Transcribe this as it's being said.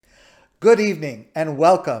Good evening and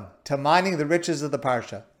welcome to Mining the Riches of the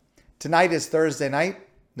Parsha. Tonight is Thursday night,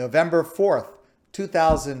 November 4th,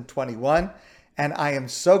 2021, and I am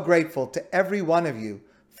so grateful to every one of you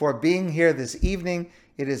for being here this evening.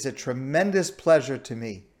 It is a tremendous pleasure to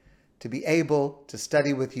me to be able to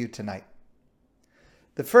study with you tonight.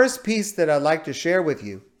 The first piece that I'd like to share with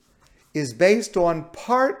you is based on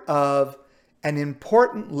part of an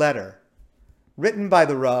important letter written by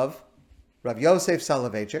the Rav Yosef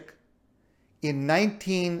Soloveitchik, in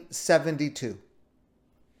 1972.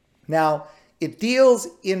 Now, it deals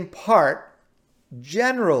in part,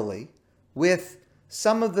 generally, with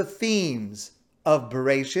some of the themes of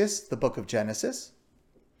Bereshis, the book of Genesis,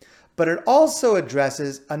 but it also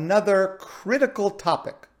addresses another critical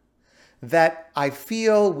topic that I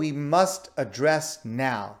feel we must address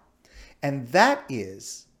now, and that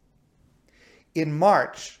is, in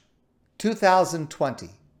March 2020,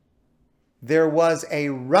 there was a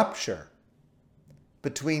rupture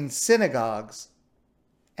between synagogues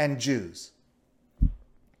and Jews.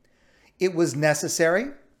 It was necessary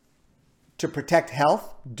to protect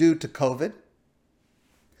health due to COVID.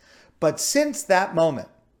 But since that moment,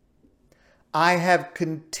 I have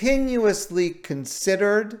continuously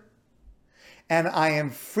considered and I am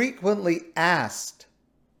frequently asked,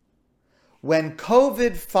 when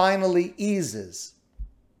COVID finally eases,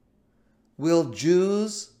 will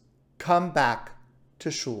Jews come back to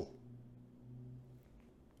shul?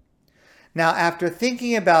 Now, after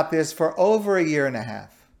thinking about this for over a year and a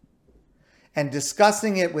half and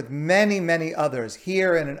discussing it with many, many others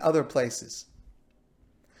here and in other places,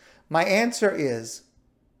 my answer is,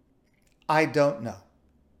 I don't know.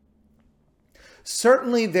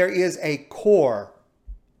 Certainly there is a core,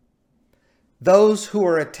 those who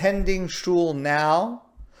are attending shul now,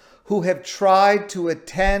 who have tried to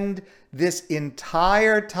attend this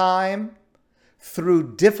entire time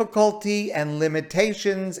through difficulty and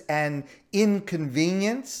limitations and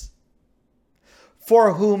inconvenience,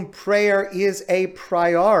 for whom prayer is a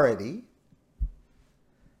priority.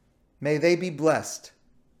 May they be blessed,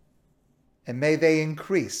 and may they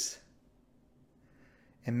increase,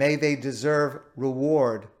 and may they deserve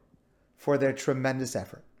reward for their tremendous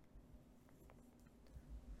effort.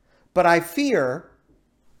 But I fear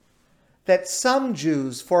that some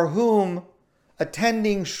Jews for whom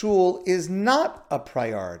attending shul is not a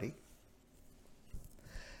priority,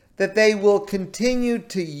 that they will continue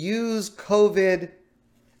to use COVID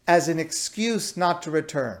as an excuse not to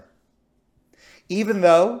return, even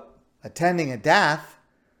though attending a dath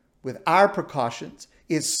with our precautions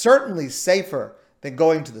is certainly safer than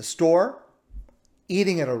going to the store,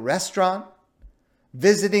 eating at a restaurant,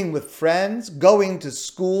 visiting with friends, going to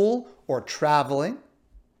school, or traveling.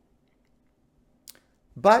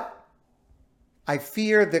 But I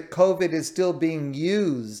fear that COVID is still being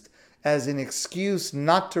used as an excuse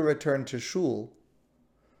not to return to shul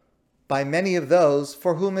by many of those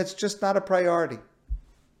for whom it's just not a priority.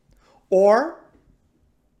 Or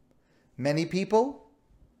many people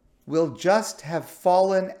will just have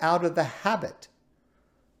fallen out of the habit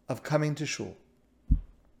of coming to shul.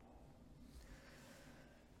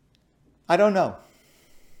 I don't know.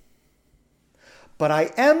 But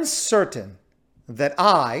I am certain that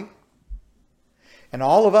I, and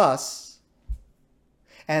all of us,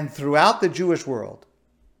 and throughout the Jewish world,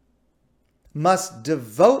 must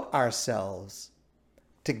devote ourselves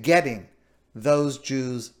to getting those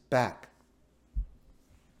Jews back.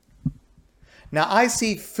 Now, I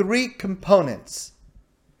see three components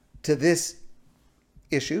to this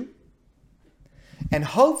issue, and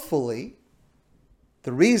hopefully,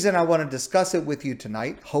 the reason I want to discuss it with you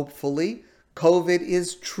tonight, hopefully, COVID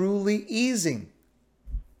is truly easing.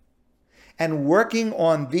 And working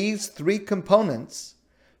on these three components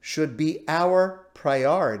should be our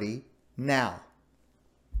priority now.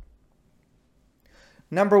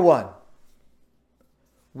 Number one,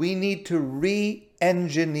 we need to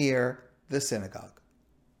re-engineer the synagogue.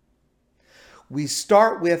 We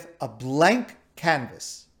start with a blank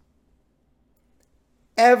canvas.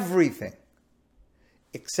 Everything,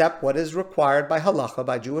 except what is required by halacha,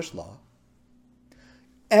 by Jewish law,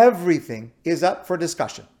 everything is up for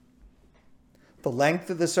discussion. The length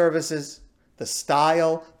of the services, the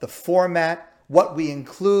style, the format, what we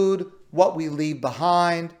include, what we leave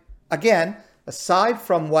behind. Again, aside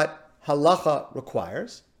from what halacha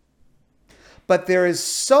requires. But there is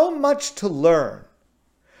so much to learn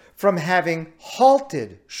from having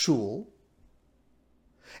halted shul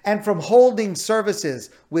and from holding services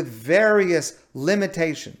with various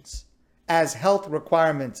limitations as health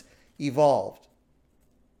requirements evolved.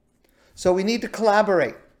 So we need to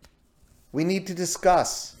collaborate. We need to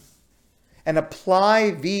discuss and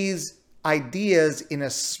apply these ideas in a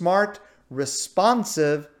smart,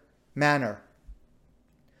 responsive manner.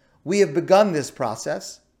 We have begun this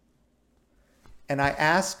process, and I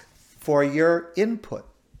ask for your input.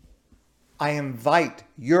 I invite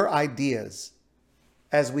your ideas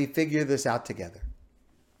as we figure this out together.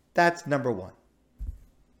 That's number one.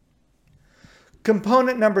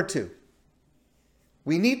 Component number two,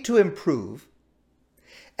 we need to improve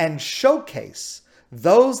and showcase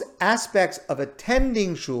those aspects of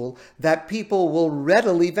attending shul that people will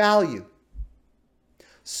readily value.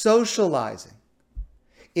 Socializing,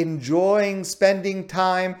 enjoying spending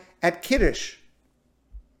time at Kiddush,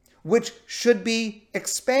 which should be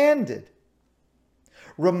expanded.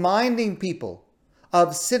 Reminding people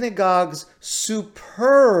of synagogue's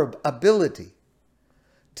superb ability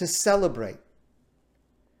to celebrate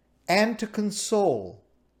and to console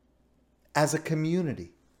as a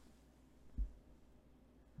community,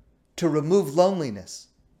 to remove loneliness,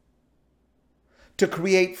 to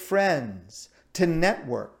create friends, to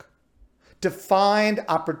network, to find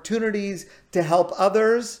opportunities to help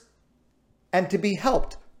others and to be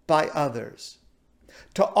helped by others,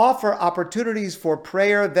 to offer opportunities for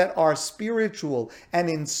prayer that are spiritual and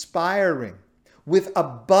inspiring, with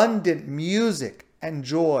abundant music and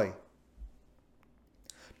joy,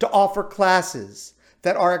 to offer classes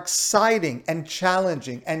that are exciting and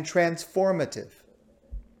challenging and transformative,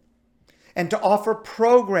 and to offer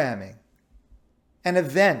programming and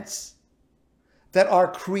events that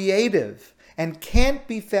are creative and can't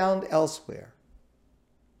be found elsewhere.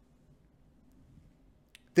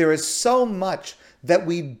 There is so much that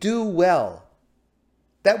we do well,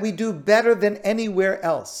 that we do better than anywhere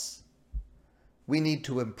else. We need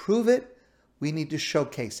to improve it. We need to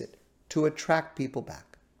showcase it to attract people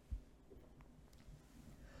back.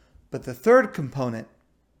 But the third component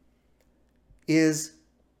is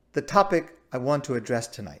the topic I want to address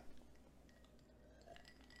tonight.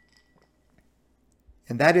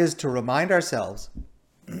 And that is to remind ourselves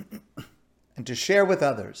and to share with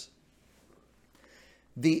others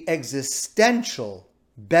the existential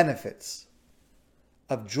benefits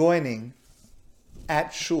of joining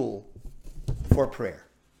at shul for prayer.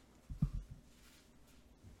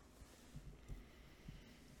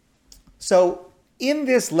 So, in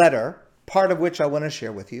this letter, part of which I want to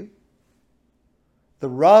share with you, the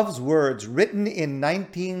Rav's words written in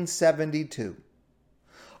 1972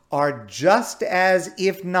 are just as,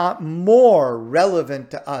 if not more,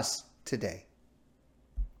 relevant to us today.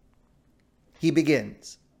 He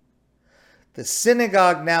begins, "The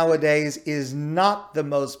synagogue nowadays is not the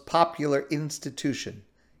most popular institution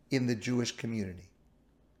in the Jewish community.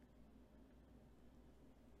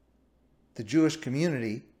 The Jewish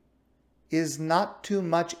community is not too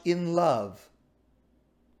much in love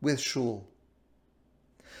with shul.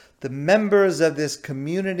 The members of this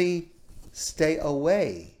community stay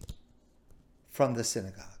away from the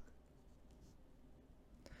synagogue."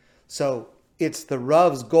 So it's the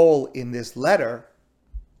Rav's goal in this letter,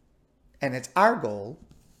 and it's our goal,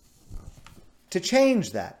 to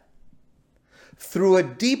change that through a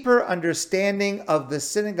deeper understanding of the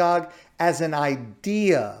synagogue as an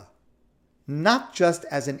idea, not just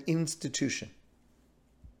as an institution,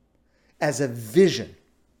 as a vision.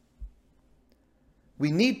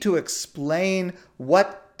 We need to explain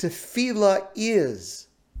what tefillah is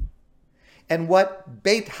and what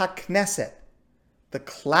Beit HaKnesset, the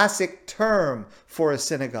classic term for a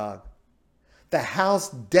synagogue, the house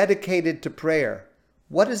dedicated to prayer,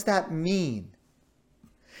 what does that mean?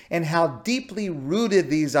 And how deeply rooted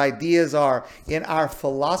these ideas are in our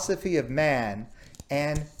philosophy of man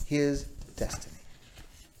and his destiny.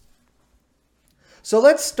 So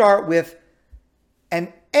let's start with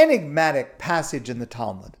an enigmatic passage in the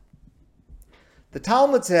Talmud. The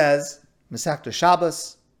Talmud says, Masechta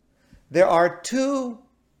Shabbos, there are two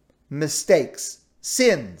mistakes,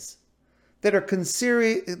 sins, that are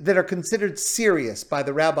considered serious by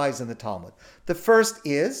the rabbis in the Talmud. The first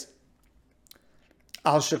is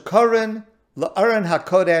Al Shekorin L'Aron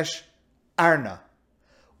HaKodesh Arna,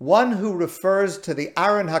 one who refers to the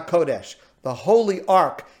Aron HaKodesh, the holy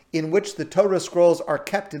ark in which the Torah scrolls are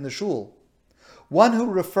kept in the shul. One who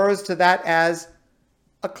refers to that as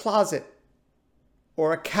a closet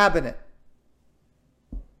or a cabinet.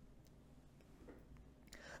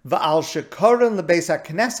 Va'al shekoren lebeis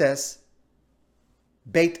hakneses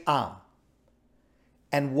Beit Am,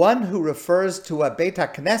 and one who refers to a Beit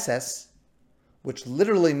HaKnesses, which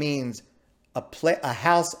literally means a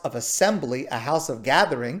house of assembly, a house of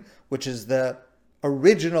gathering, which is the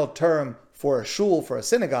original term for a shul, for a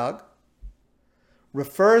synagogue,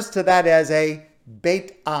 refers to that as a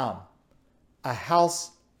Beit Am, a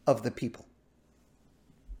house of the people.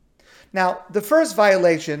 Now, the first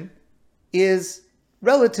violation is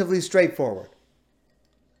relatively straightforward.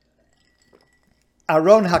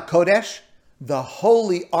 Aron HaKodesh, the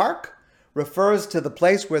Holy Ark, refers to the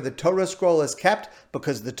place where the Torah scroll is kept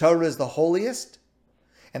because the Torah is the holiest,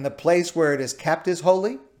 and the place where it is kept is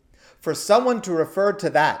holy. For someone to refer to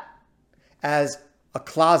that as a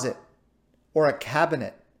closet or a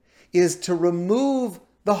cabinet is to remove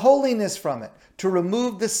the holiness from it, to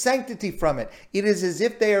remove the sanctity from it. It is as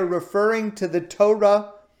if they are referring to the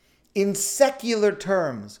Torah in secular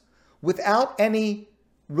terms, without any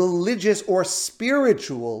religious or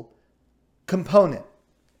spiritual component.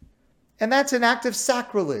 And that's an act of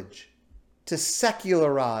sacrilege, to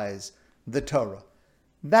secularize the Torah.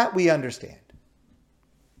 That we understand.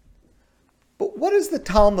 But what does the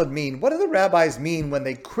Talmud mean? What do the rabbis mean when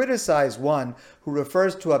they criticize one who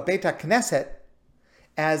refers to a Beit HaKnesset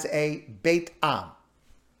as a Beit Am?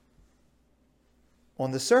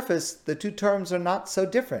 On the surface, the two terms are not so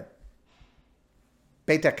different.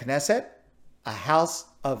 Beit HaKnesset, a house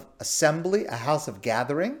of assembly, a house of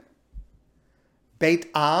gathering.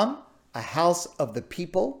 Beit Am, a house of the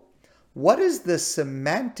people. What is the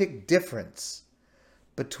semantic difference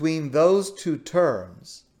between those two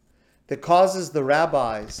terms that causes the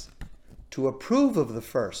rabbis to approve of the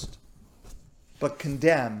first but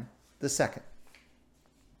condemn the second?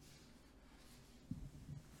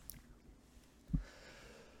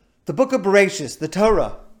 The book of Bereshis, the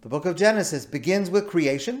Torah, the book of Genesis, begins with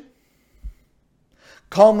creation,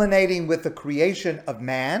 culminating with the creation of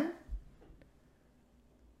man.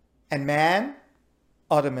 And man,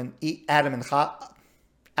 Adam and Eve, Adam and Chava,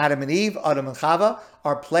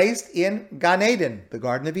 are placed in Gan Eden, the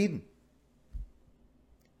Garden of Eden.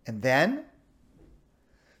 And then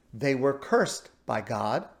they were cursed by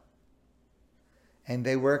God, and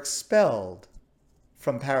they were expelled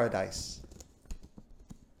from paradise.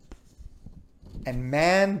 And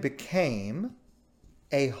man became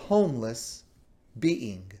a homeless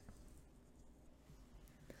being.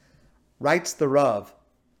 Writes the Rav,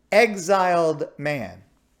 exiled man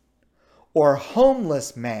or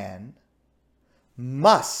homeless man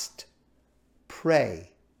must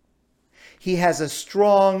pray. He has a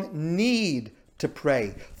strong need to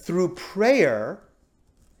pray. Through prayer,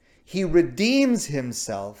 he redeems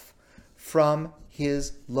himself from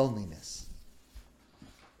his loneliness.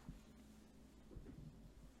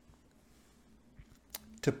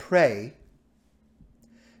 To pray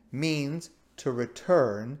means to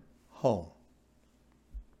return home.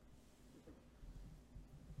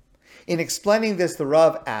 In explaining this, the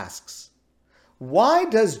Rav asks, why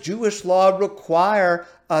does Jewish law require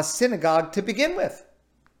a synagogue to begin with?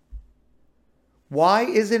 Why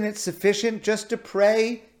isn't it sufficient just to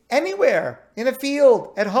pray anywhere, in a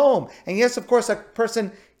field, at home? And yes, of course, a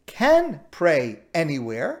person can pray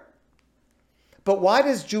anywhere. But why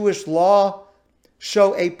does Jewish law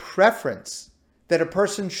show a preference that a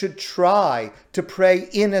person should try to pray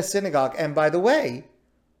in a synagogue? And by the way,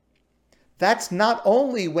 that's not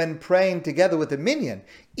only when praying together with a minyan.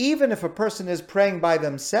 Even if a person is praying by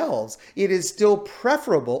themselves, it is still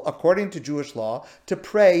preferable, according to Jewish law, to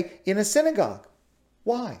pray in a synagogue.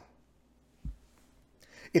 Why?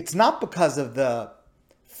 It's not because of the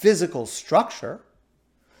physical structure.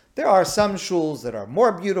 There are some shuls that are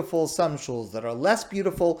more beautiful, some shuls that are less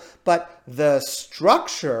beautiful, but the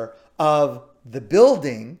structure of the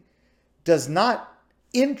building does not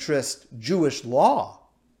interest Jewish law.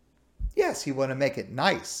 Yes, you want to make it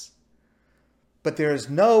nice, but there is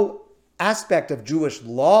no aspect of Jewish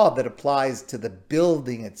law that applies to the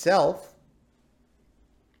building itself.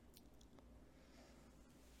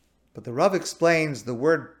 But the Rav explains the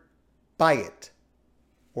word bayit,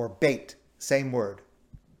 or bait, same word,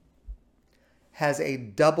 has a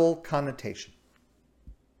double connotation.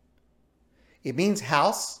 It means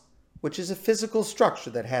house, which is a physical structure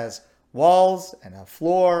that has walls and a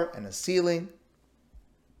floor and a ceiling.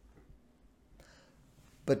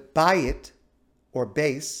 But bayit, or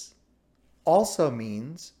base, also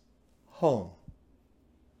means home.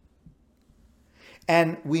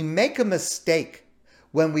 And we make a mistake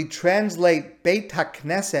when we translate Beit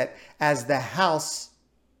HaKnesset as the house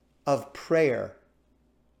of prayer.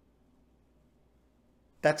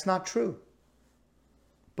 That's not true,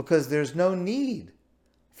 because there's no need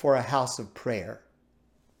for a house of prayer.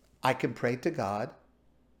 I can pray to God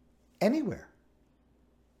anywhere.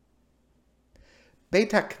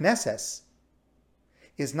 Beit HaKnesset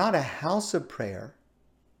is not a house of prayer,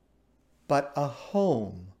 but a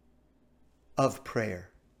home of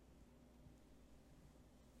prayer.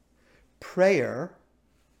 Prayer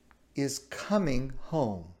is coming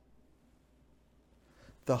home.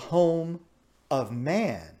 The home of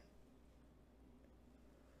man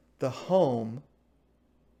the home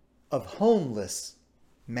of homeless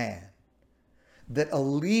man, that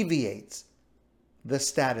alleviates the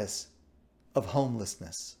status of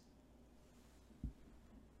homelessness.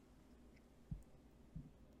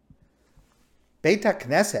 Beit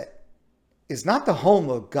HaKnesset is not the home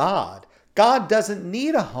of God. God doesn't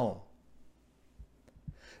need a home.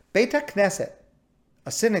 Beit HaKnesset,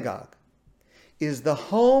 a synagogue, is the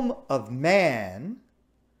home of man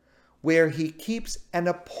where he keeps an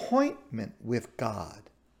appointment with God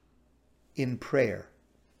in prayer.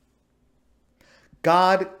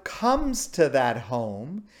 God comes to that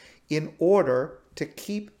home in order to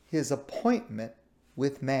keep his appointment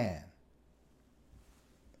with man.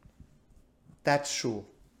 That's shul.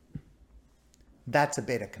 That's a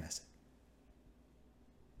Beit HaKnesset.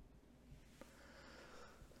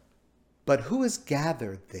 But who is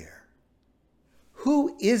gathered there?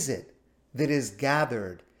 Who is it that is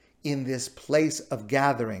gathered in this place of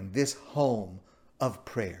gathering, this home of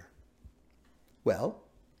prayer? Well,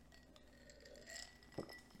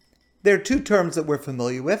 there are two terms that we're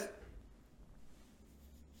familiar with.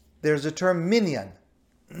 There's a term minyan.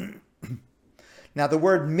 Now, the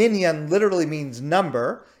word minyan literally means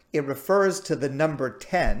number. It refers to the number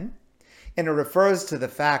 10, and it refers to the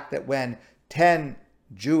fact that when 10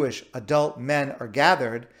 Jewish adult men are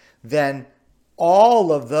gathered, then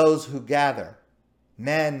all of those who gather,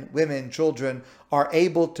 men, women, children, are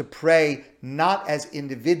able to pray not as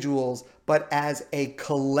individuals, but as a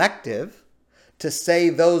collective, to say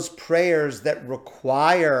those prayers that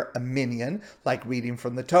require a minyan, like reading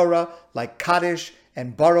from the Torah, like Kaddish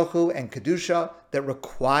and Baruch Hu and Kedusha, that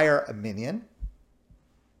require a minyan.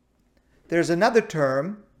 There's another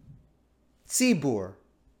term, tzibur.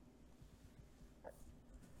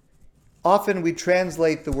 Often we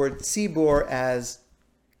translate the word tzibur as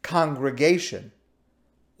congregation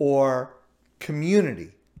or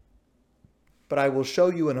community. But I will show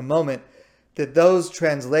you in a moment that those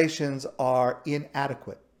translations are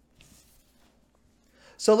inadequate.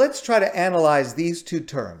 So let's try to analyze these two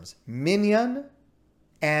terms, minyan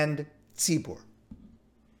and tzibur.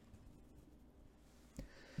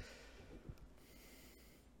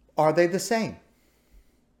 Are they the same?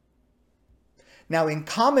 Now, in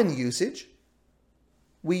common usage,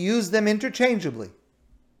 we use them interchangeably.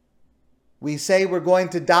 We say we're going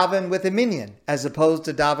to daven with a minyan as opposed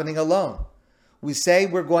to davening alone. We say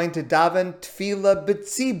we're going to daven tefillah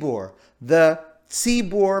b'tzibur, the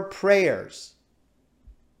tzibur prayers.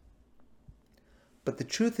 But the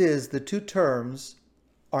truth is, the two terms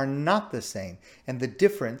are not the same, and the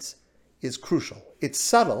difference is crucial. It's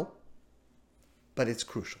subtle, but it's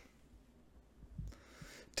crucial.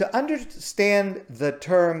 To understand the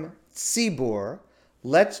term tzibur,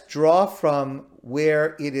 let's draw from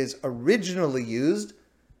where it is originally used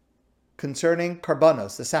concerning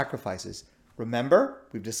karbanos, the sacrifices. Remember,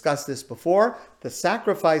 we've discussed this before, the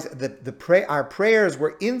sacrifice, our prayers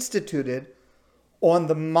were instituted on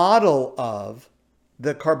the model of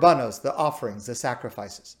the karbanos, the offerings, the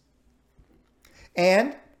sacrifices.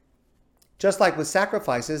 And just like with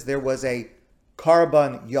sacrifices, there was a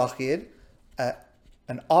karban yachid,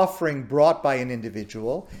 an offering brought by an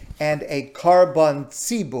individual, and a karban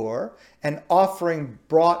tzibur, an offering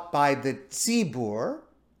brought by the tzibur.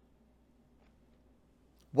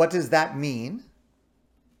 What does that mean?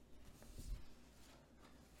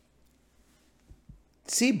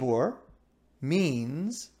 Tzibur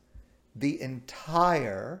means the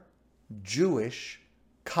entire Jewish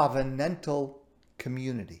covenantal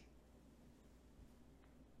community.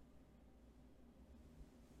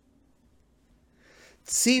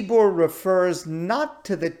 Tzibur refers not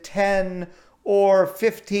to the 10 or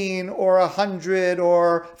 15 or 100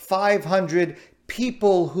 or 500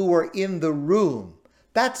 people who are in the room.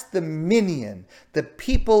 That's the minyan, the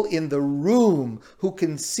people in the room who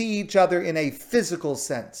can see each other in a physical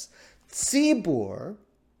sense. Tzibur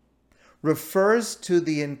refers to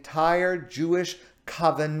the entire Jewish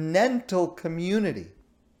covenantal community.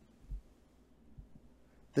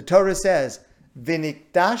 The Torah says,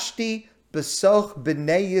 V'nikdashti b'soch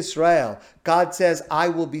b'nei Yisrael. God says, I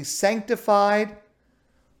will be sanctified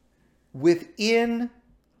within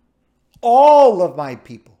all of my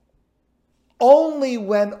people. Only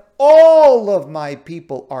when all of my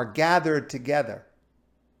people are gathered together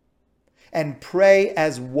and pray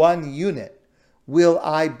as one unit will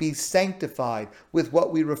I be sanctified with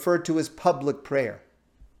what we refer to as public prayer.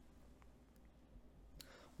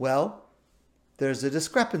 Well, there's a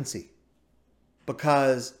discrepancy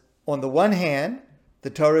because on the one hand,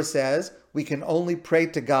 the Torah says we can only pray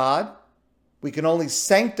to God, we can only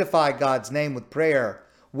sanctify God's name with prayer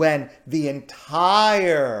when the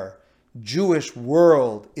entire Jewish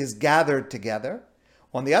world is gathered together.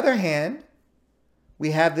 On the other hand,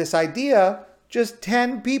 we have this idea, just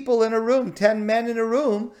 10 people in a room, 10 men in a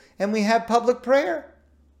room, and we have public prayer.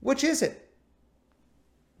 Which is it?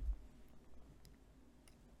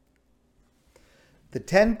 The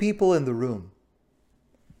 10 people in the room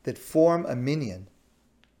that form a minyan,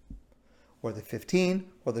 or the 15,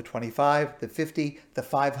 or the 25, the 50, the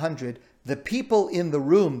 500, the people in the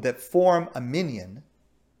room that form a minyan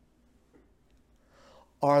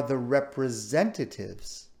are the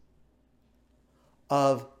representatives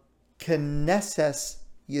of Knesset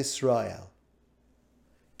Yisrael.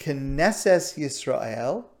 Knesset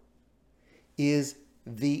Yisrael is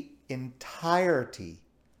the entirety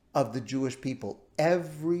of the Jewish people,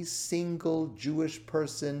 every single Jewish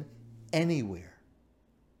person anywhere.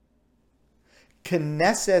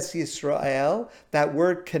 Knesset Yisrael, that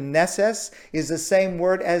word Knesset is the same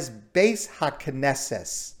word as Beis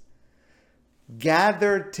HaKnesses.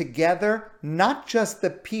 Gathered together, not just the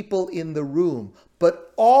people in the room,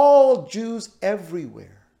 but all Jews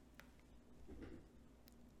everywhere.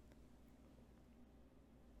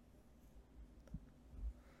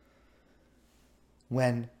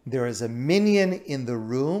 When there is a minyan in the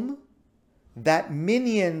room, that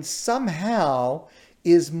minyan somehow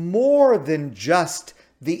is more than just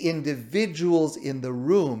the individuals in the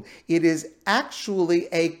room. It is actually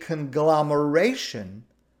a conglomeration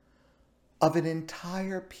of an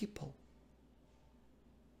entire people.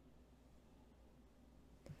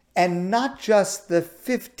 And not just the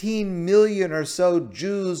 15 million or so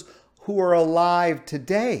Jews who are alive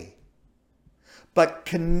today, but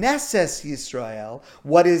Knesset Yisrael,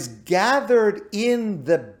 what is gathered in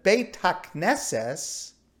the Beit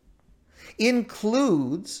HaKnesses,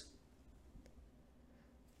 includes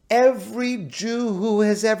every Jew who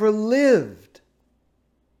has ever lived.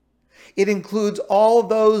 It includes all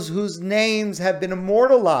those whose names have been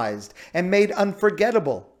immortalized and made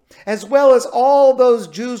unforgettable, as well as all those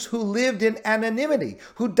Jews who lived in anonymity,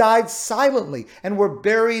 who died silently and were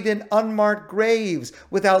buried in unmarked graves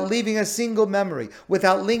without leaving a single memory,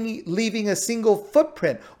 without leaving a single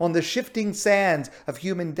footprint on the shifting sands of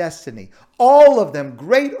human destiny. All of them,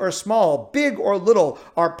 great or small, big or little,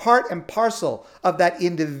 are part and parcel of that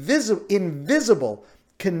invisible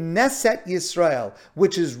Knesset Yisrael,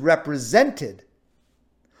 which is represented,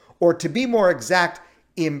 or to be more exact,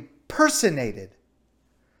 impersonated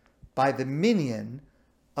by the minyan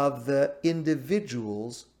of the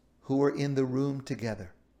individuals who are in the room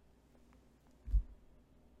together.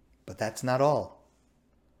 But that's not all.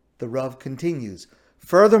 The Rav continues.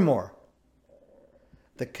 Furthermore,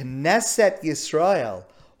 the Knesset Yisrael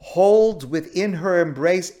holds within her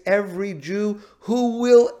embrace every Jew who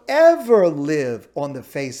will ever live on the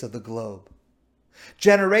face of the globe.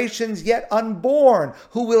 Generations yet unborn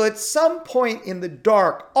who will at some point in the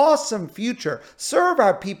dark, awesome future serve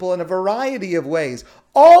our people in a variety of ways.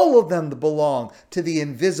 All of them belong to the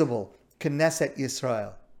invisible Knesset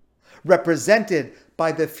Yisrael, represented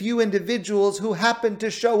by the few individuals who happen to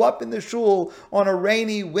show up in the shul on a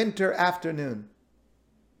rainy winter afternoon.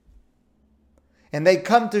 And they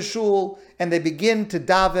come to shul and they begin to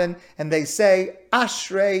daven and they say,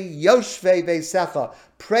 Ashrei Yoshvei Veisecha,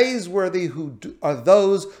 praiseworthy are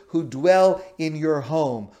those who dwell in your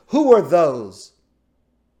home. Who are those?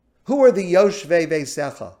 Who are the Yoshvei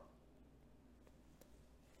Veisecha?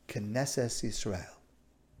 Knesset Yisrael.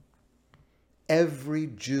 Every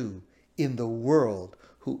Jew in the world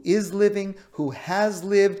who is living, who has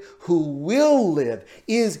lived, who will live,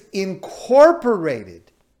 is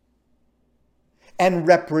incorporated and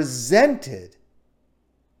represented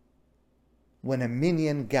when a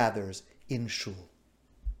minyan gathers in shul.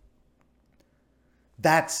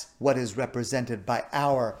 That's what is represented by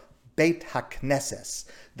our Beit HaKnesses,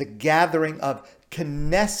 the gathering of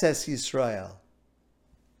Knesset Yisrael.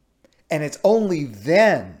 And it's only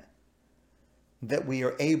then that we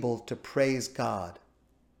are able to praise God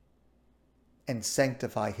and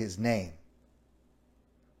sanctify His name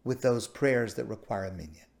with those prayers that require a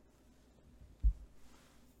minyan.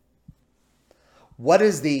 What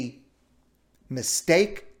is the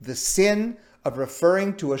mistake, the sin of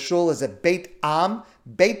referring to a shul as a Beit Am?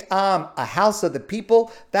 Beit Am, a house of the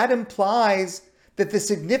people. That implies that the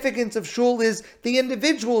significance of shul is the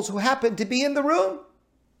individuals who happen to be in the room.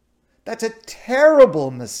 That's a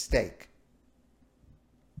terrible mistake.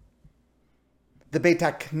 The Beit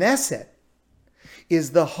HaKnesset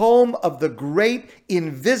is the home of the great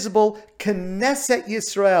invisible Knesset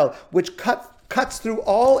Yisrael, which cuts through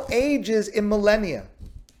all ages in millennia.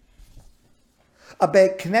 A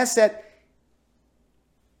Beit Knesset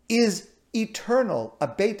is eternal. A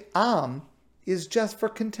Beit Am is just for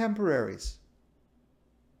contemporaries.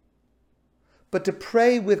 But to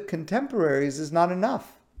pray with contemporaries is not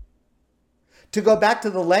enough. To go back to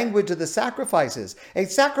the language of the sacrifices, a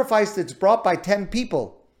sacrifice that's brought by 10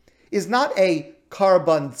 people is not a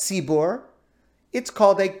Korban Tzibur, it's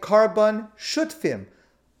called a Korban Shutfim,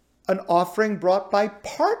 an offering brought by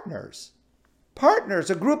partners. Partners,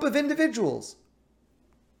 a group of individuals.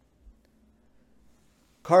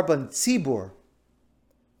 Korban Tzibur,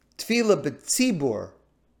 Tefillah B'Tzibur,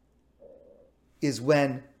 is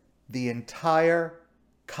when the entire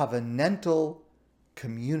covenantal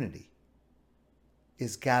community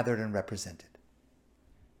is gathered and represented.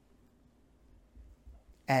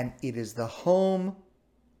 And it is the home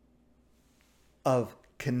of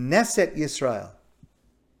Knesset Yisrael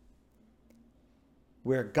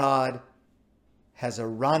where God has a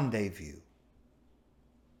rendezvous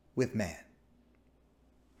with man.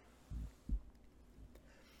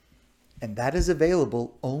 And that is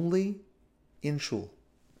available only in shul.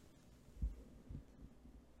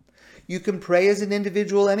 You can pray as an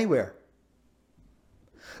individual anywhere,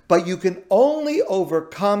 but you can only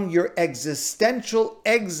overcome your existential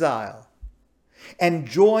exile and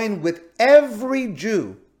join with every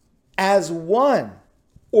Jew as one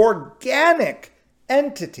organic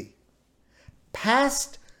entity,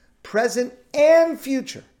 past, present, and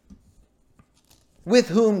future, with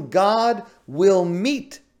whom God will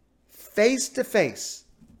meet face to face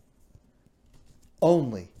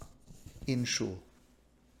only in shul.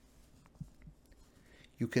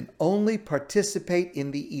 You can only participate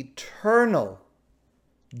in the eternal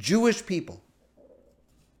Jewish people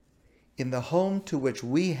in the home to which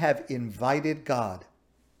we have invited God,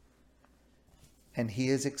 and He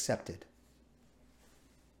is accepted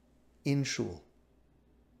in shul,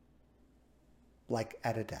 like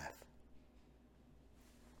at a dath.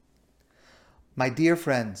 My dear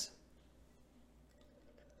friends,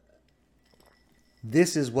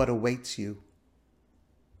 this is what awaits you.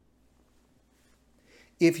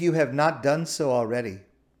 If you have not done so already,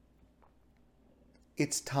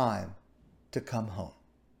 it's time to come home.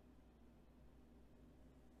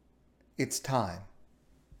 It's time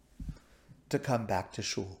to come back to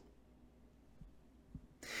shul.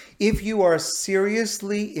 If you are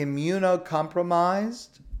seriously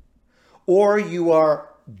immunocompromised, or you are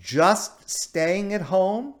just staying at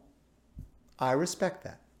home, I respect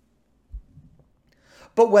that.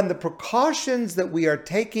 But when the precautions that we are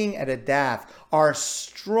taking at a dath are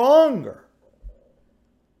stronger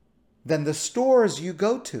than the stores you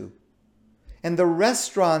go to, and the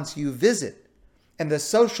restaurants you visit, and the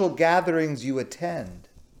social gatherings you attend,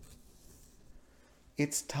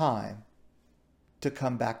 it's time to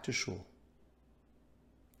come back to shul,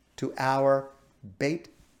 to our Beit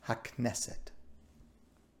HaKnesset,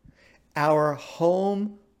 our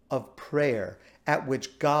home of prayer at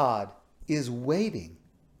which God is waiting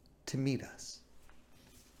to meet us,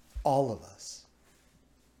 all of us,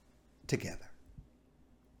 together.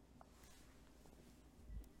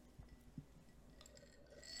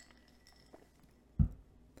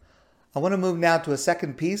 I want to move now to a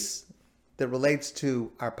second piece that relates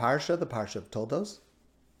to our parsha, the parsha of Toldos.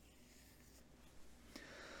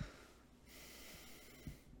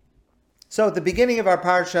 So at the beginning of our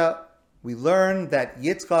parsha, we learn that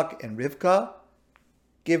Yitzchak and Rivka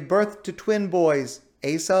give birth to twin boys,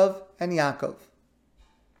 Esav and Yaakov.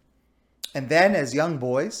 And then, as young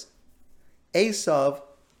boys, Esav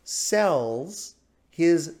sells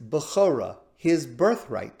his bechorah, his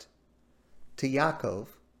birthright, to Yaakov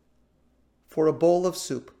for a bowl of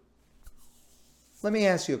soup. Let me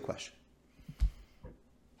ask you a question.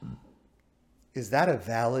 Is that a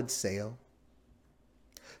valid sale?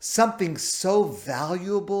 Something so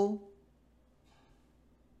valuable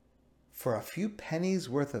for a few pennies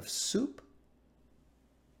worth of soup?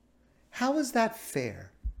 How is that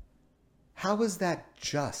fair? How is that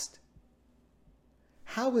just?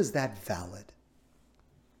 How is that valid?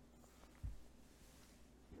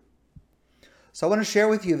 So I want to share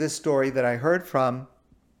with you this story that I heard from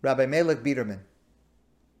Rabbi Melech Biderman.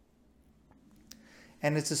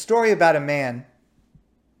 And it's a story about a man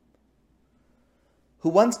who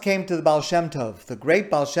once came to the Baal Shem Tov, the great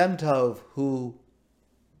Baal Shem Tov, who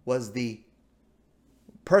was the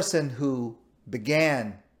person who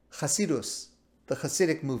began Hasidus, the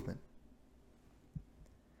Hasidic movement.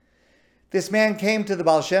 This man came to the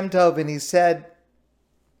Baal Shem Tov and he said,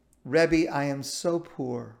 Rebbe, I am so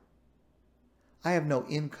poor. I have no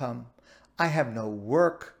income. I have no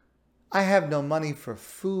work. I have no money for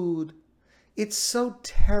food. It's so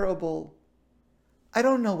terrible. I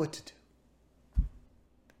don't know what to do.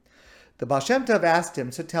 The Baal Shem Tov asked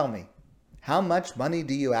him, so tell me, How much money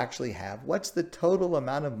do you actually have? What's the total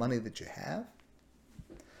amount of money that you have?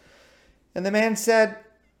 And the man said,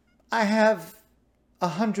 I have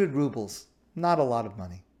 100 rubles. Not a lot of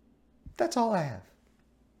money. That's all I have.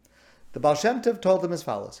 The Baal Shem Tov told him as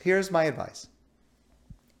follows. Here's my advice.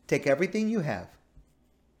 Take everything you have,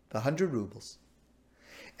 the 100 rubles,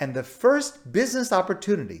 and the first business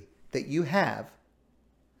opportunity that you have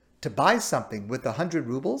to buy something with 100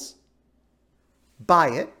 rubles, buy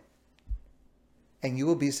it, and you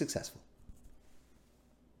will be successful.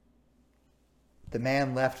 The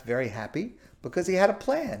man left very happy because he had a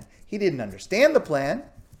plan. He didn't understand the plan,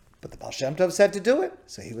 but the Baal Shem Tov said to do it,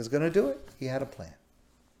 so he was going to do it. He had a plan.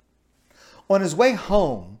 On his way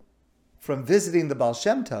home from visiting the Baal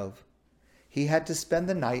Shem Tov, he had to spend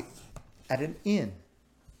the night at an inn.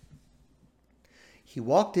 He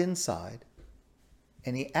walked inside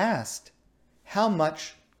and he asked how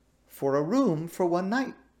much for a room for one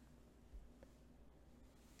night.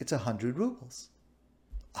 It's 100 rubles.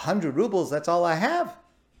 100 rubles, that's all I have.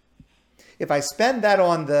 If I spend that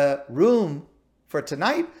on the room for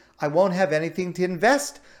tonight, I won't have anything to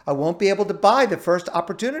invest. I won't be able to buy the first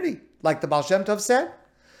opportunity, like the Baal Shem Tov said.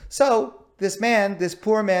 So this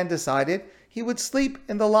poor man decided he would sleep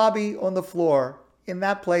in the lobby on the floor. In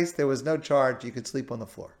that place, there was no charge. You could sleep on the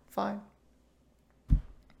floor. Fine.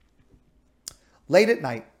 Late at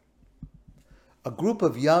night, a group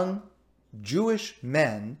of young Jewish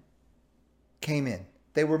men came in.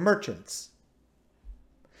 They were merchants.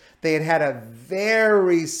 They had had a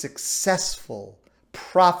very successful,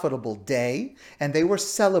 profitable day, and they were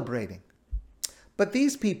celebrating. But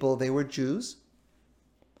these people, they were Jews,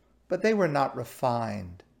 but they were not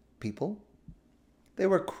refined people. They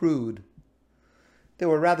were crude. They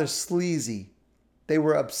were rather sleazy. They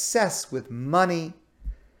were obsessed with money,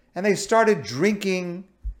 and they started drinking.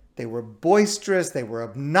 They were boisterous. They were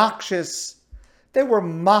obnoxious. They were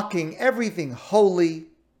mocking everything holy,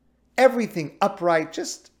 everything upright,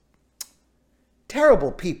 just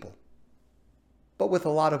terrible people, but with a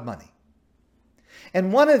lot of money.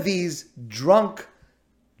 And one of these drunk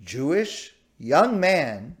Jewish young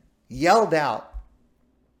men yelled out,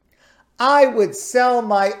 I would sell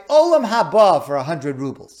my Olam Haba for 100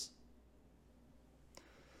 rubles.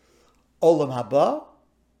 Olam Haba,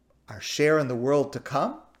 our share in the world to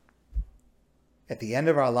come. At the end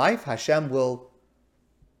of our life, Hashem will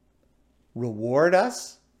reward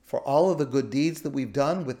us for all of the good deeds that we've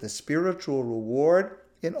done with the spiritual reward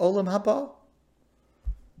in Olam Haba.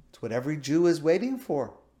 It's what every Jew is waiting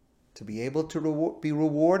for, to be able to be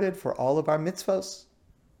rewarded for all of our mitzvos.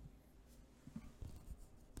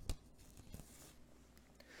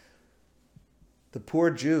 The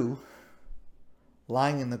poor Jew,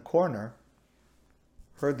 lying in the corner,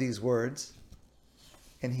 heard these words,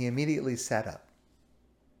 and he immediately sat up.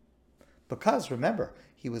 Because, remember,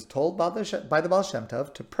 he was told by the Baal Shem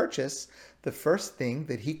Tov to purchase the first thing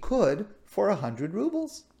that he could for 100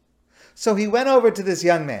 rubles. So he went over to this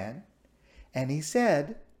young man, and he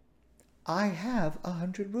said, I have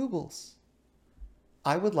 100 rubles.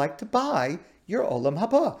 I would like to buy your Olam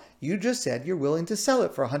Haba. You just said you're willing to sell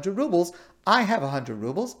it for 100 rubles. I have 100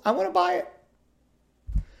 rubles. I want to buy it.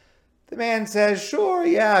 The man says, sure,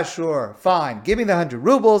 yeah, sure, fine. Give me the 100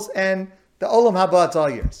 rubles and the Olam Haba, it's all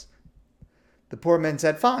yours. The poor man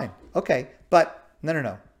said, fine, okay, but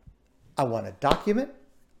no. I want a document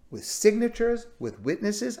with signatures, with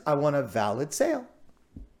witnesses. I want a valid sale.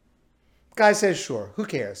 Guy says, sure, who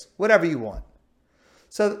cares? Whatever you want.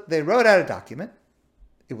 So they wrote out a document.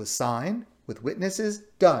 It was signed with witnesses,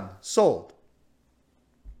 done, sold.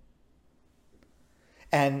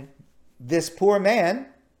 And this poor man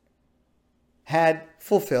had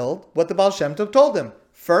fulfilled what the Baal Shem Tov told him.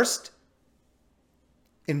 First,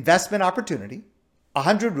 investment opportunity,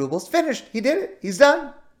 100 rubles, finished. He did it. He's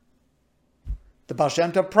done. The Baal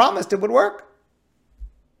Shem Tov promised it would work.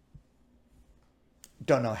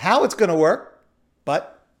 Don't know how it's going to work,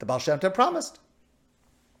 but the Baal Shem Tov promised.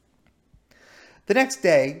 The next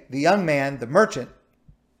day, the young man, the merchant,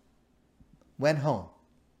 went home.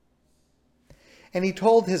 And he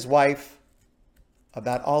told his wife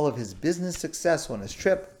about all of his business success on his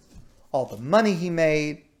trip, all the money he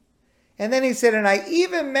made. And then he said, and I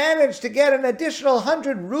even managed to get an additional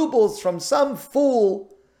 100 rubles from some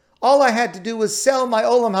fool. All I had to do was sell my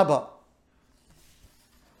Olam Haba.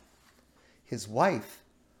 His wife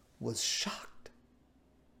was shocked.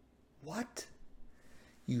 What?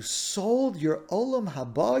 You sold your Olam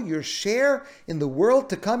Haba, your share in the world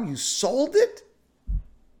to come, you sold it?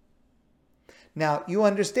 Now, you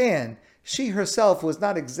understand, she herself was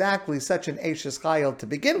not exactly such an Eshes Chayil to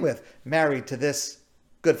begin with, married to this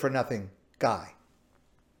good-for-nothing guy.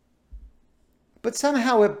 but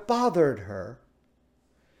somehow it bothered her.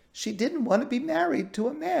 She didn't want to be married to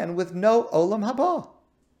a man with no olam haba.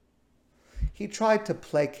 He tried to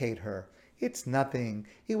placate her. It's nothing.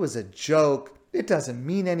 It was a joke. It doesn't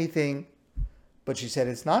mean anything. But she said,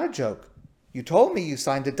 it's not a joke. You told me you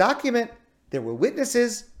signed a document. There were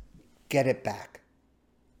witnesses. Get it back.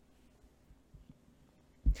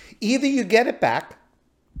 Either you get it back,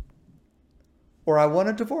 or I want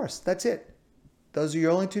a divorce. That's it. Those are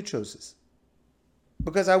your only two choices.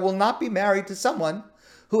 Because I will not be married to someone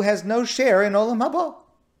who has no share in olam haba.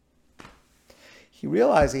 He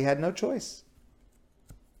realized he had no choice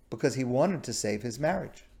because he wanted to save his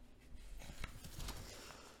marriage.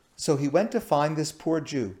 So he went to find this poor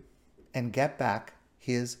Jew and get back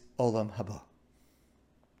his olam haba.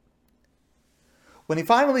 When he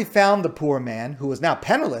finally found the poor man, who was now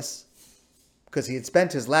penniless because he had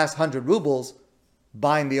spent his last 100 rubles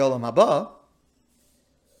buying the olam haba,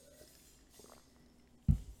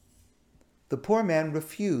 the poor man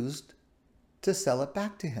refused to sell it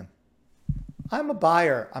back to him. I'm a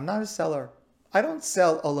buyer. I'm not a seller. I don't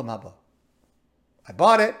sell olam haba. I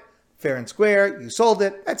bought it, fair and square. You sold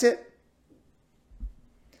it. That's it.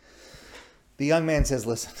 The young man says,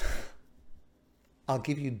 listen, I'll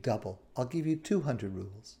give you double. I'll give you 200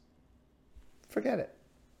 rubles. Forget it.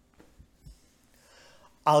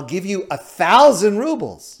 I'll give you 1,000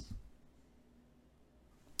 rubles.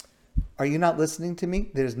 Are you not listening to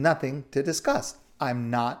me? There's nothing to discuss.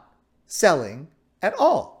 I'm not selling at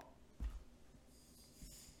all.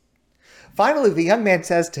 Finally, the young man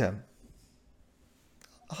says to him,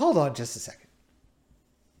 hold on just a second.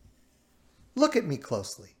 Look at me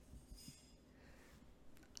closely.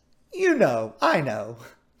 You know, I know,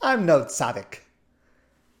 I'm no tzaddik.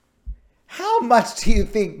 How much do you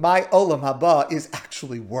think my olam haba is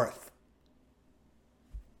actually worth?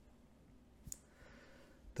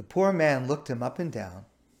 The poor man looked him up and down,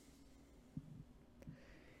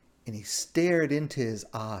 and he stared into his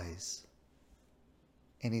eyes,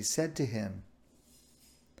 and he said to him,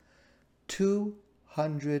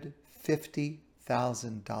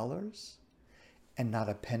 $250,000 and not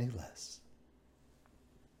a penny less.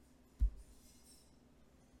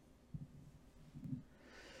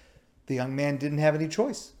 The young man didn't have any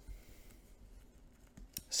choice.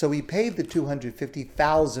 So he paid the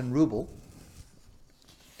 250,000 ruble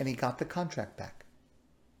and he got the contract back.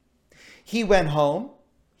 He went home,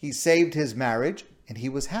 he saved his marriage, and he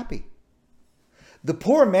was happy. The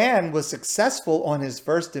poor man was successful on his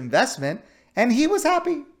first investment and he was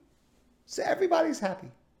happy. So everybody's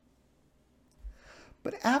happy.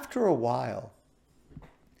 But after a while,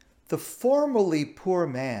 the formerly poor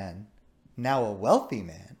man, now a wealthy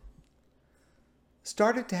man,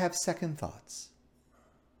 started to have second thoughts.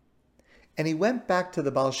 And he went back to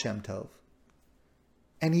the Baal Shem Tov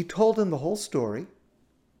and he told him the whole story.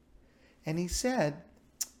 And he said,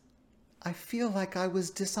 I feel like I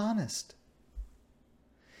was dishonest.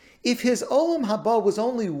 If his olam haba was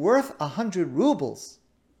only worth 100 rubles,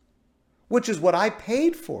 which is what I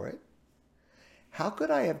paid for it, how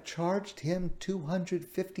could I have charged him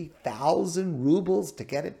 250,000 rubles to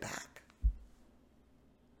get it back?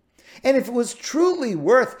 And if it was truly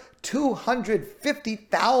worth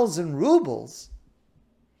 250,000 rubles,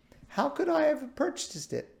 how could I have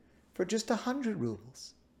purchased it for just 100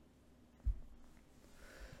 rubles?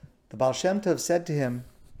 The Baal Shem Tov said to him,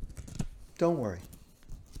 don't worry.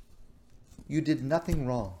 You did nothing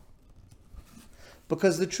wrong.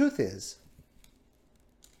 Because the truth is,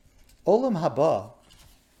 olam haba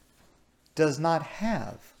does not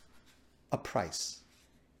have a price.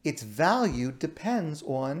 Its value depends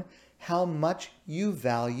on how much you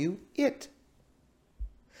value it.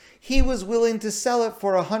 He was willing to sell it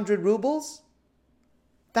for 100 rubles.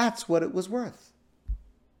 That's what it was worth.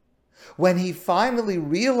 When he finally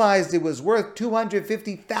realized it was worth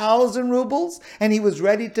 250,000 rubles and he was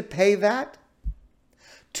ready to pay that,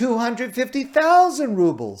 250,000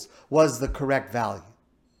 rubles was the correct value.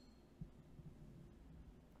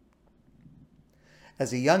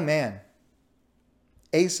 As a young man,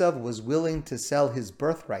 Esav was willing to sell his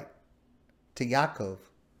birthright to Yaakov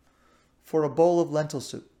for a bowl of lentil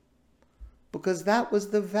soup because that was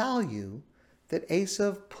the value that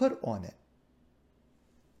Esav put on it.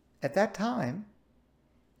 At that time,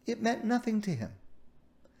 it meant nothing to him.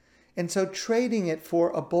 And so trading it for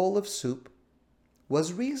a bowl of soup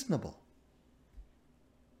was reasonable.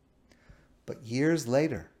 But years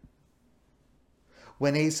later,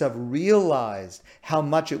 when Esav realized how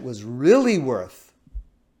much it was really worth,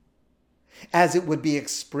 as it would be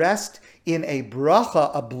expressed in a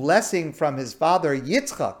bracha, a blessing from his father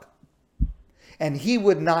Yitzchak, and he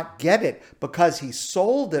would not get it because he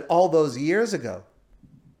sold it all those years ago.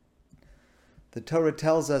 The Torah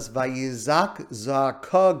tells us, Vayizak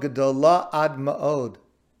za'aka gedola ad ma'od.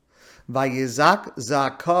 Vayizak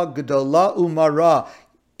za'aka gedola umara.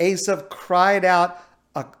 Esav cried out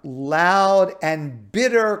a loud and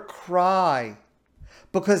bitter cry,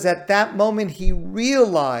 because at that moment he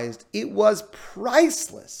realized it was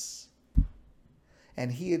priceless,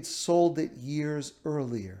 and he had sold it years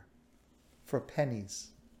earlier for pennies,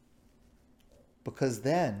 because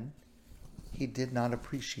then he did not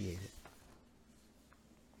appreciate it.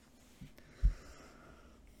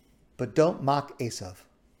 But don't mock Esav,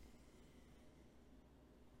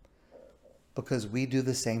 because we do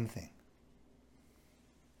the same thing.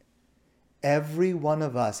 Every one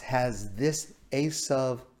of us has this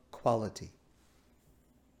Esav quality.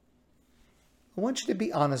 I want you to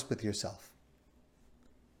be honest with yourself.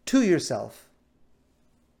 To yourself.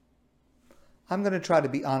 I'm going to try to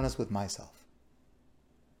be honest with myself.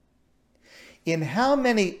 In how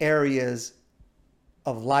many areas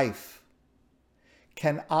of life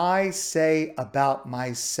can I say about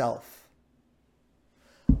myself,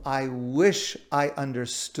 I wish I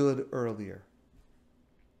understood earlier,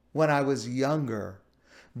 when I was younger,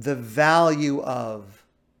 the value of,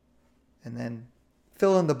 and then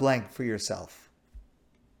fill in the blank for yourself.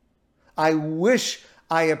 I wish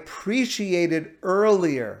I appreciated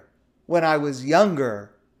earlier, when I was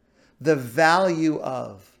younger, the value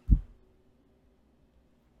of.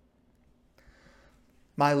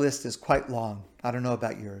 My list is quite long. I don't know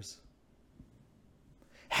about yours.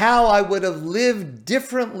 How I would have lived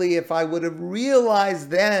differently if I would have realized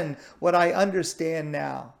then what I understand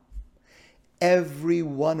now. Every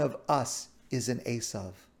one of us is an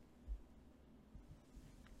Esav.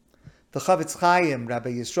 The Chavetz Chaim,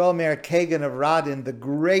 Rabbi Yisrael Meir Kagan of Radin, the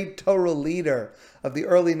great Torah leader of the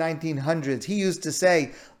early 1900s, he used to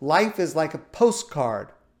say, life is like a postcard.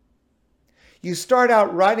 You start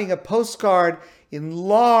out writing a postcard in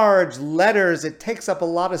large letters. It takes up a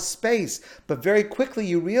lot of space, but very quickly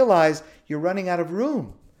you realize you're running out of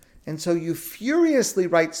room. And so you furiously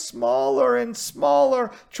write smaller and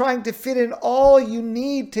smaller, trying to fit in all you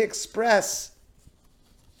need to express.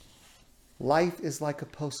 Life is like a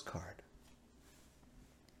postcard.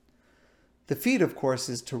 The feat, of course,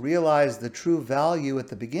 is to realize the true value at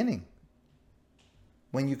the beginning,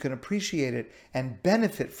 when you can appreciate it and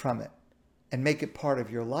benefit from it and make it part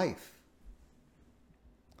of your life.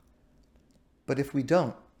 But if we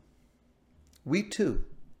don't, we too,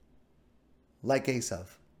 like Esav,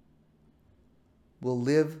 will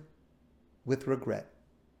live with regret.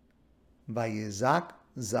 Vayizak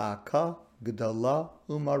za'aka gedola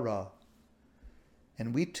umara.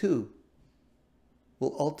 And we too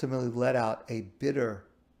will ultimately let out a bitter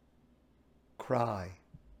cry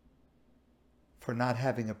for not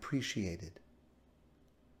having appreciated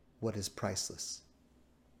what is priceless.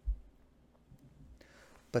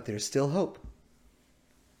 But there's still hope.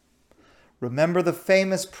 Remember the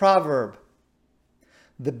famous proverb,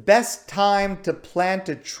 the best time to plant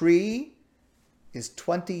a tree is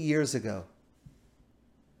 20 years ago.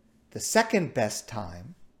 The second best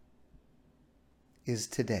time is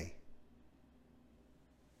today.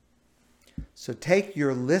 So take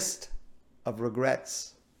your list of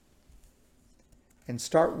regrets and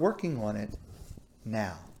start working on it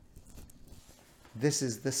now. This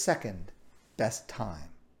is the second best time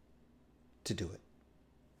to do it.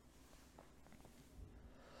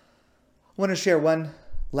 I want to share one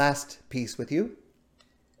last piece with you.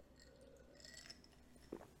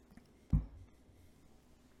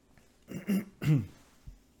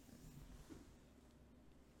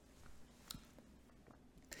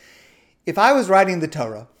 If I was writing the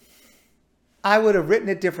Torah, I would have written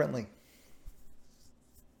it differently.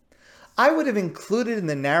 I would have included in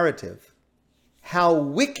the narrative how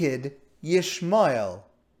wicked Yishmael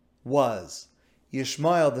was.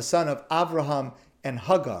 Yishmael, the son of Abraham and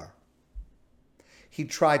Hagar. He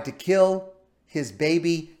tried to kill his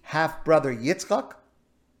baby half-brother Yitzchak.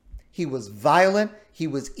 He was violent. He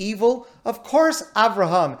was evil. Of course,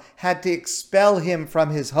 Abraham had to expel him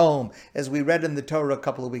from his home, as we read in the Torah a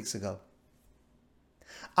couple of weeks ago.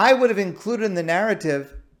 I would have included in the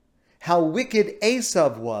narrative how wicked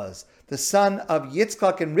Esav was, the son of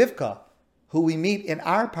Yitzchak and Rivka, who we meet in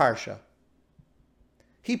our parsha.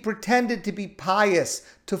 He pretended to be pious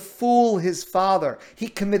to fool his father. He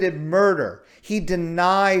committed murder. He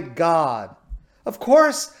denied God. Of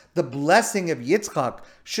course, the blessing of Yitzchak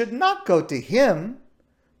should not go to him,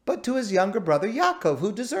 but to his younger brother Yaakov,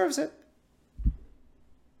 who deserves it.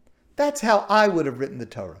 That's how I would have written the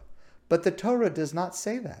Torah. But the Torah does not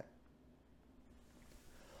say that.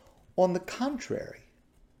 On the contrary,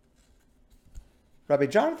 Rabbi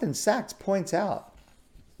Jonathan Sacks points out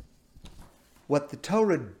what the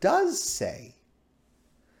Torah does say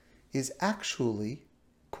is actually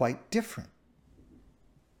quite different.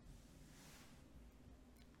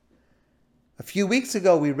 A few weeks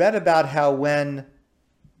ago, we read about how when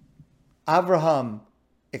Abraham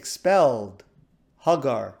expelled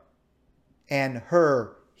Hagar and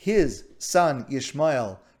his son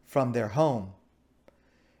Ishmael from their home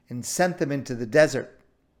and sent them into the desert,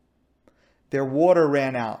 their water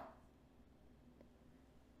ran out.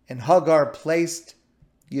 And Hagar placed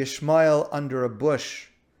Ishmael under a bush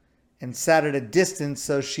and sat at a distance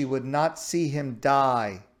so she would not see him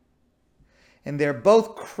die. And they're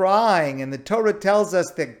both crying, and the Torah tells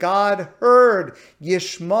us that God heard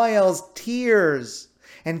Ishmael's tears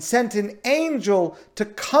and sent an angel to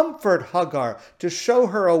comfort Hagar, to show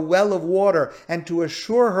her a well of water, and to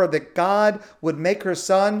assure her that God would make her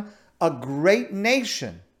son a great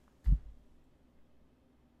nation.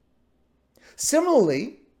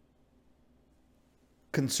 Similarly,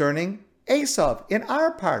 concerning Esav in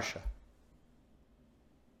our parsha,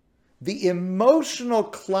 the emotional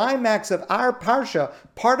climax of our parsha,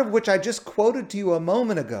 part of which I just quoted to you a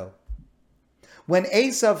moment ago, when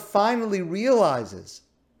Esav finally realizes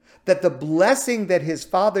that the blessing that his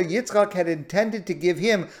father Yitzchak had intended to give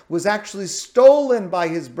him was actually stolen by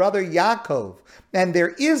his brother Yaakov, and there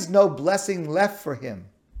is no blessing left for him.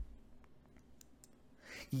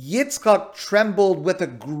 Yitzchak trembled with a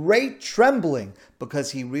great trembling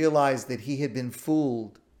because he realized that he had been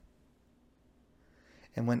fooled.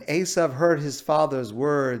 And when Esav heard his father's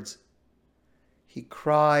words, he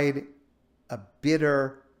cried a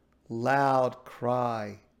bitter, loud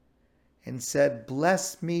cry and said,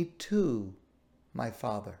 "Bless me too, my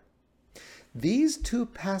father." These two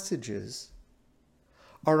passages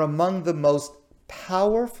are among the most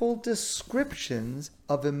powerful descriptions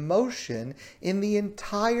of emotion in the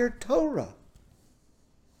entire Torah.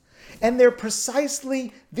 And they're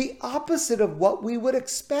precisely the opposite of what we would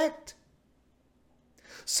expect.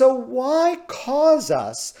 So why cause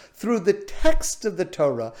us, through the text of the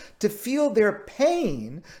Torah, to feel their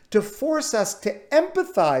pain, to force us to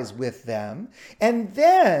empathize with them, and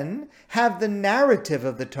then have the narrative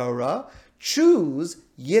of the Torah choose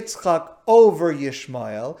Yitzchak over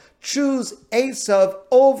Yishmael, choose Esav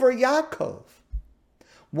over Yaakov?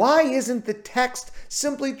 Why isn't the text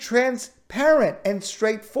simply transparent and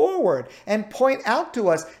straightforward and point out to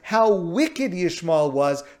us how wicked Yishmael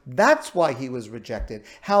was? That's why he was rejected.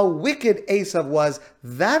 How wicked Esav was?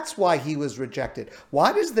 That's why he was rejected.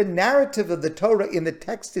 Why does the narrative of the Torah in the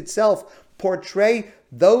text itself portray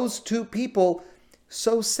those two people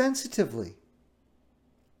so sensitively,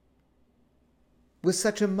 with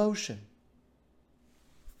such emotion?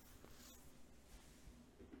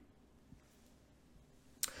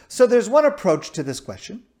 So there's one approach to this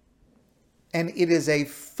question, and it is a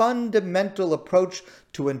fundamental approach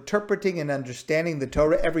to interpreting and understanding the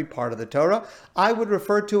Torah, every part of the Torah. I would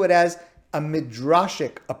refer to it as a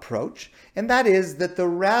midrashic approach, and that is that the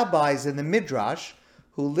rabbis in the midrash,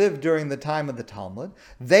 who lived during the time of the Talmud,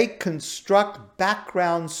 they construct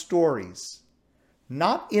background stories,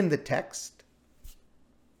 not in the text,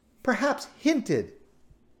 perhaps hinted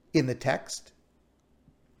in the text.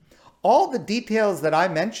 All the details that I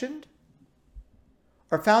mentioned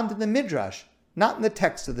are found in the Midrash, not in the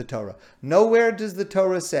text of the Torah. Nowhere does the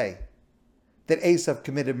Torah say that Esav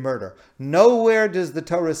committed murder. Nowhere does the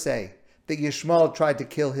Torah say that Yishmael tried to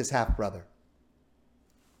kill his half-brother.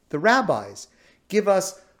 The rabbis give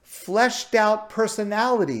us fleshed out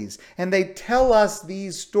personalities, and they tell us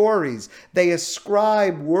these stories. They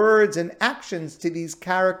ascribe words and actions to these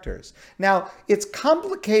characters. Now, it's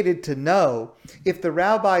complicated to know if the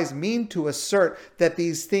rabbis mean to assert that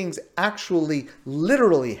these things actually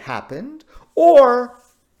literally happened, or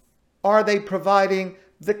are they providing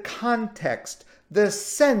the context, the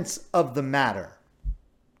sense of the matter,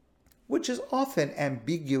 which is often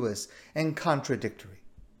ambiguous and contradictory.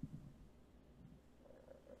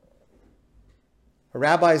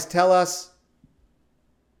 Rabbis tell us,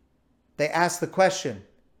 they ask the question,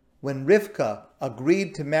 when Rivka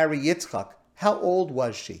agreed to marry Yitzchak, how old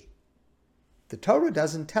was she? The Torah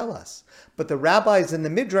doesn't tell us, but the rabbis in the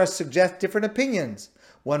Midrash suggest different opinions.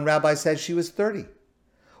 One rabbi says she was 30.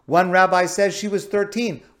 One rabbi says she was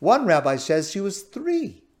 13. One rabbi says she was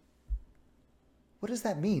 3. What does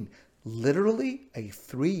that mean? Literally, a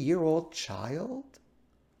 3-year-old child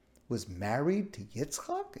was married to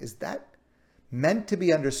Yitzchak? Is that meant to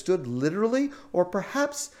be understood literally? Or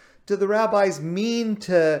perhaps do the rabbis mean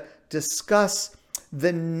to discuss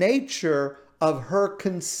the nature of her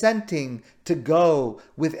consenting to go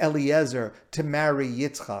with Eliezer to marry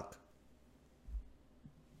Yitzchak?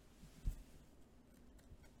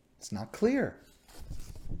 It's not clear.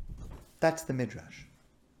 That's the Midrash.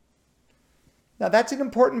 Now, that's an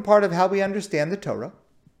important part of how we understand the Torah,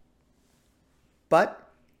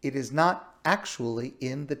 but it is not actually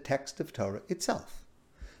in the text of Torah itself.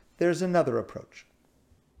 There's another approach.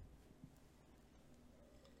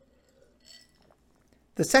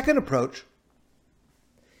 The second approach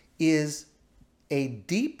is a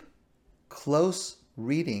deep, close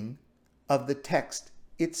reading of the text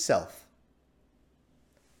itself.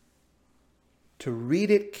 To read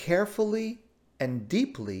it carefully and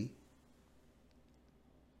deeply,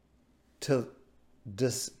 to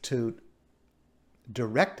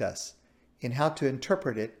direct us in how to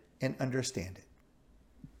interpret it and understand it.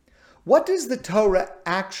 What does the Torah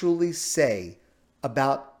actually say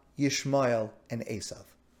about Yishmael and Esav?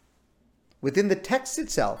 Within the text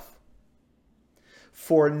itself,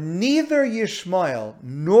 for neither Yishmael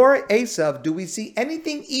nor Esav do we see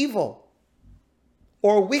anything evil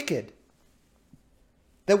or wicked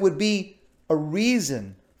that would be a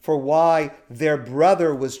reason for why their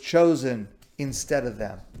brother was chosen instead of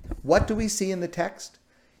them. What do we see in the text?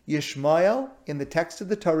 Yishmael, in the text of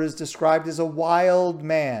the Torah, is described as a wild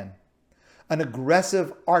man, an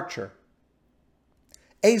aggressive archer.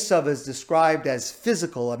 Esav is described as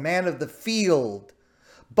physical, a man of the field.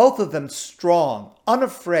 Both of them strong,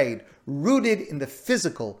 unafraid, rooted in the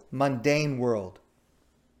physical, mundane world.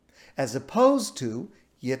 As opposed to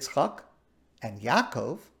Yitzchak and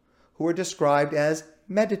Yaakov, who are described as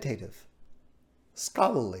meditative,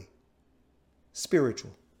 scholarly,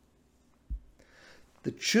 spiritual.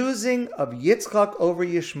 The choosing of Yitzchak over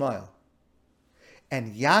Yishmael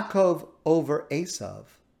and Yaakov over Esav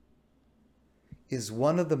is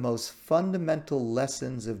one of the most fundamental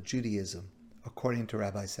lessons of Judaism, according to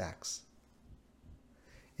Rabbi Sacks.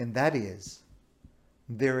 And that is,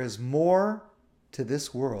 there is more to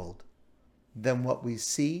this world than what we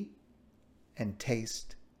see and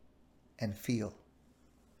taste and feel.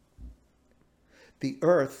 The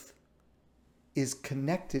earth is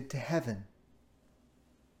connected to heaven.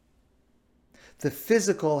 The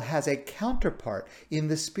physical has a counterpart in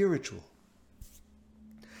the spiritual.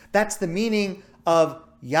 That's the meaning of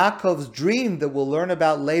Yaakov's dream that we'll learn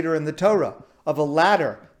about later in the Torah, of a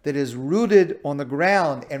ladder that is rooted on the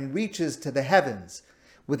ground and reaches to the heavens,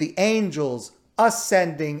 with the angels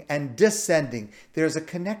ascending and descending. There's a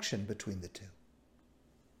connection between the two.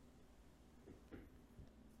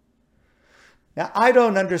 Now, I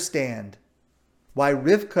don't understand why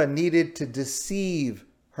Rivka needed to deceive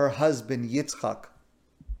her husband Yitzchak.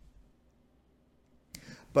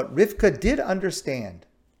 But Rivka did understand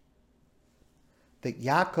that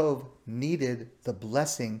Yaakov needed the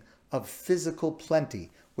blessing of physical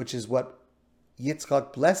plenty, which is what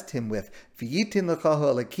Yitzchak blessed him with. V'yitin l'chahu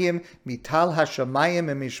Elokim mital hashamayim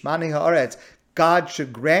emishmani haaretz. God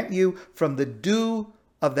should grant you from the dew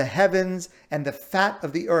of the heavens and the fat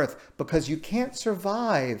of the earth, because you can't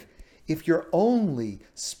survive if you're only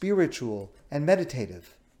spiritual and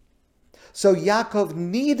meditative. So Yaakov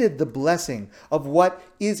needed the blessing of what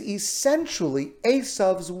is essentially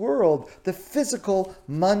Esav's world, the physical,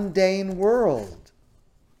 mundane world.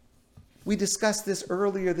 We discussed this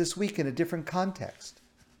earlier this week in a different context.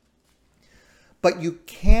 But you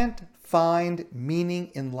can't find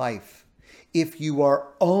meaning in life if you are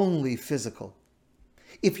only physical.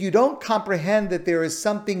 If you don't comprehend that there is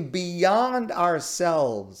something beyond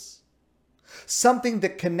ourselves, something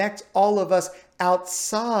that connects all of us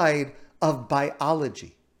outside of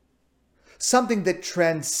biology, something that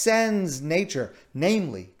transcends nature,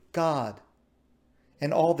 namely God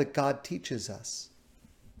and all that God teaches us.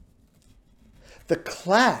 The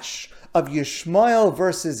clash of Yishmael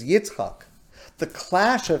versus Yitzchak, the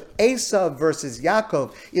clash of Esav versus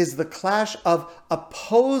Yaakov, is the clash of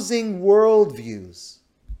opposing worldviews.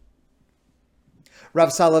 Rav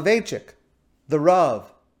Soloveitchik, the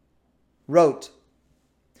Rav, wrote,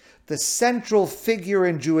 "The central figure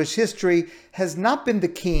in Jewish history has not been the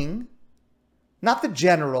king, not the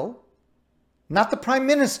general, not the prime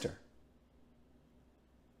minister,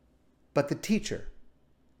 but the teacher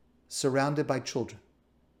surrounded by children."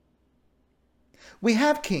 We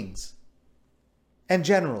have kings and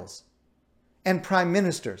generals and prime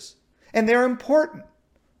ministers, and they're important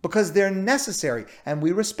because they're necessary and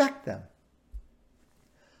we respect them.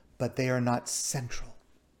 But they are not central.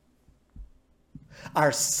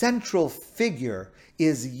 Our central figure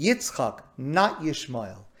is Yitzchak, not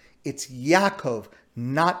Yishmael. It's Yaakov,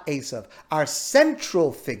 not Esav. Our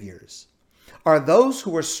central figures are those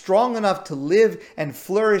who are strong enough to live and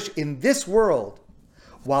flourish in this world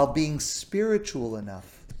while being spiritual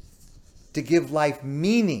enough to give life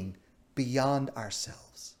meaning beyond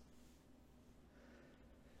ourselves.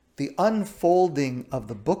 The unfolding of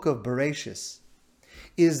the book of Bereshis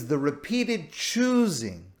is the repeated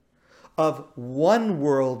choosing of one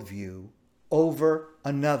worldview over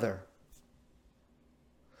another.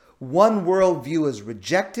 One worldview is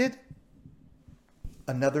rejected,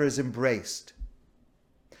 another is embraced.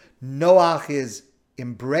 Noach is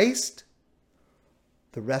embraced,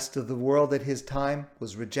 the rest of the world at his time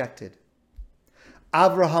was rejected.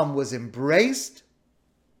 Abraham was embraced,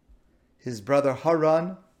 his brother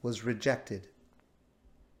Haran was rejected.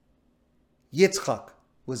 Yitzchak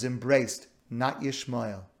was embraced, not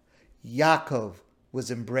Yishmael. Yaakov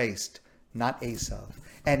was embraced, not Esav.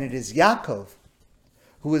 And it is Yaakov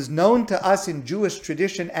who is known to us in Jewish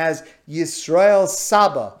tradition as Yisrael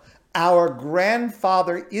Saba, our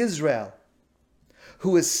grandfather Israel,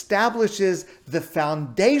 who establishes the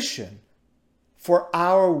foundation for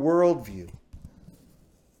our worldview,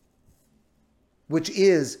 which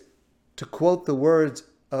is, to quote the words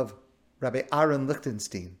of Rabbi Aaron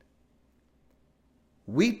Lichtenstein,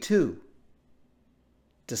 we too,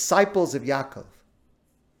 disciples of Yaakov,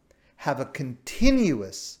 have a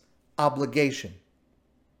continuous obligation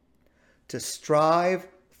to strive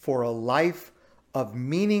for a life of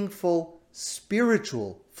meaningful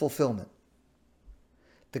spiritual fulfillment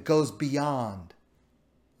that goes beyond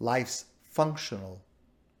life's functional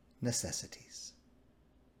necessities.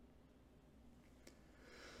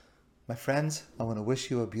 My friends, I want to wish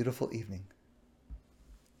you a beautiful evening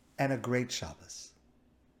and a great Shabbos.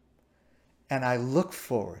 And I look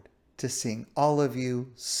forward to seeing all of you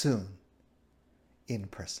soon in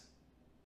person.